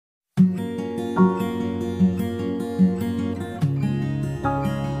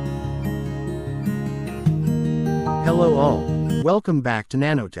Hello all, welcome back to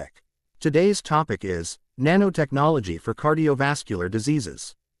Nanotech. Today's topic is nanotechnology for cardiovascular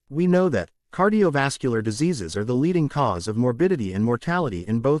diseases. We know that cardiovascular diseases are the leading cause of morbidity and mortality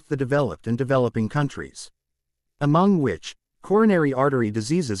in both the developed and developing countries, among which coronary artery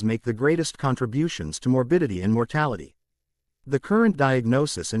diseases make the greatest contributions to morbidity and mortality. The current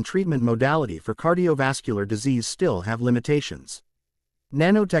diagnosis and treatment modality for cardiovascular disease still have limitations.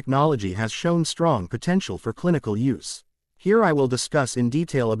 Nanotechnology has shown strong potential for clinical use. Here I will discuss in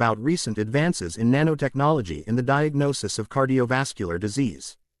detail about recent advances in nanotechnology in the diagnosis of cardiovascular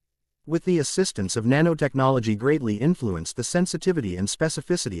disease. With the assistance of nanotechnology greatly influenced the sensitivity and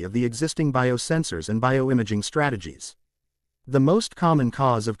specificity of the existing biosensors and bioimaging strategies. The most common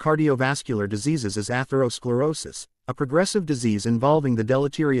cause of cardiovascular diseases is atherosclerosis, a progressive disease involving the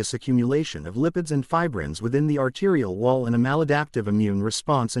deleterious accumulation of lipids and fibrins within the arterial wall and a maladaptive immune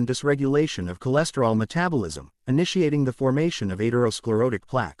response and dysregulation of cholesterol metabolism, initiating the formation of atherosclerotic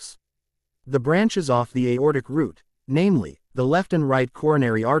plaques. The branches off the aortic root, namely, the left and right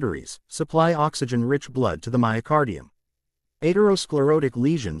coronary arteries, supply oxygen-rich blood to the myocardium. Atherosclerotic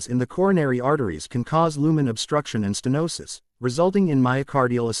lesions in the coronary arteries can cause lumen obstruction and stenosis, resulting in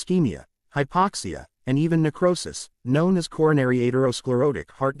myocardial ischemia, hypoxia, and even necrosis, known as coronary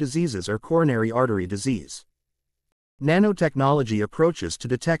atherosclerotic heart diseases or coronary artery disease. Nanotechnology approaches to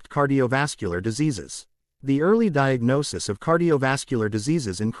detect cardiovascular diseases. The early diagnosis of cardiovascular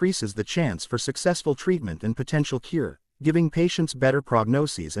diseases increases the chance for successful treatment and potential cure, giving patients better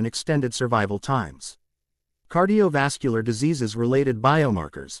prognoses and extended survival times. Cardiovascular diseases-related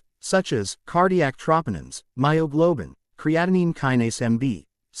biomarkers, such as cardiac troponins, myoglobin, creatinine kinase MB,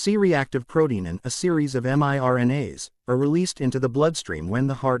 C-reactive protein and a series of miRNAs, are released into the bloodstream when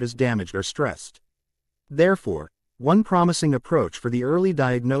the heart is damaged or stressed. Therefore, one promising approach for the early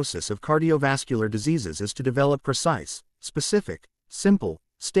diagnosis of cardiovascular diseases is to develop precise, specific, simple,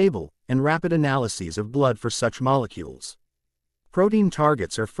 stable, and rapid analyses of blood for such molecules. Protein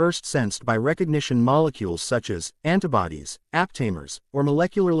targets are first sensed by recognition molecules such as antibodies, aptamers, or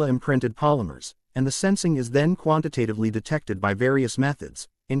molecularly imprinted polymers, and the sensing is then quantitatively detected by various methods,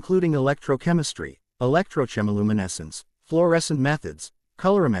 including electrochemistry, electrochemiluminescence, fluorescent methods,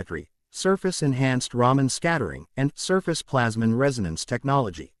 colorimetry, surface-enhanced Raman scattering, and surface plasmon resonance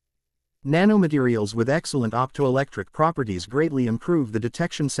technology. Nanomaterials with excellent optoelectric properties greatly improve the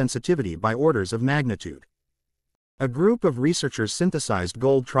detection sensitivity by orders of magnitude. A group of researchers synthesized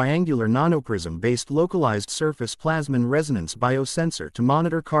gold triangular nanoprism-based localized surface plasmon resonance biosensor to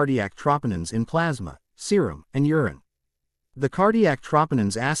monitor cardiac troponins in plasma, serum, and urine. The cardiac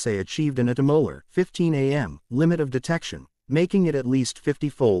troponins assay achieved an attomolar 15 am limit of detection, making it at least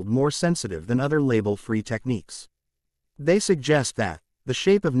 50-fold more sensitive than other label-free techniques. They suggest that the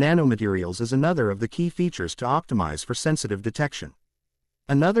shape of nanomaterials is another of the key features to optimize for sensitive detection.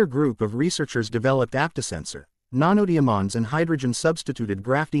 Another group of researchers developed aptasensor, nanodiamonds and hydrogen-substituted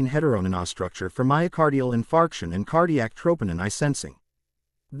graphene heteronanostructure for myocardial infarction and cardiac troponin I sensing.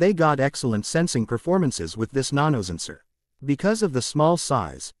 They got excellent sensing performances with this nanosensor. Because of the small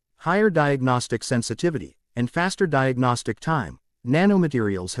size, higher diagnostic sensitivity, and faster diagnostic time,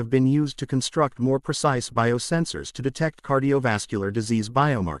 nanomaterials have been used to construct more precise biosensors to detect cardiovascular disease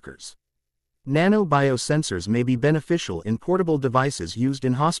biomarkers. Nanobiosensors may be beneficial in portable devices used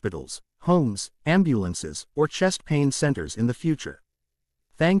in hospitals, homes, ambulances, or chest pain centers in the future.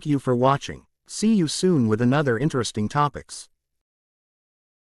 Thank you for watching. See you soon with another interesting topics.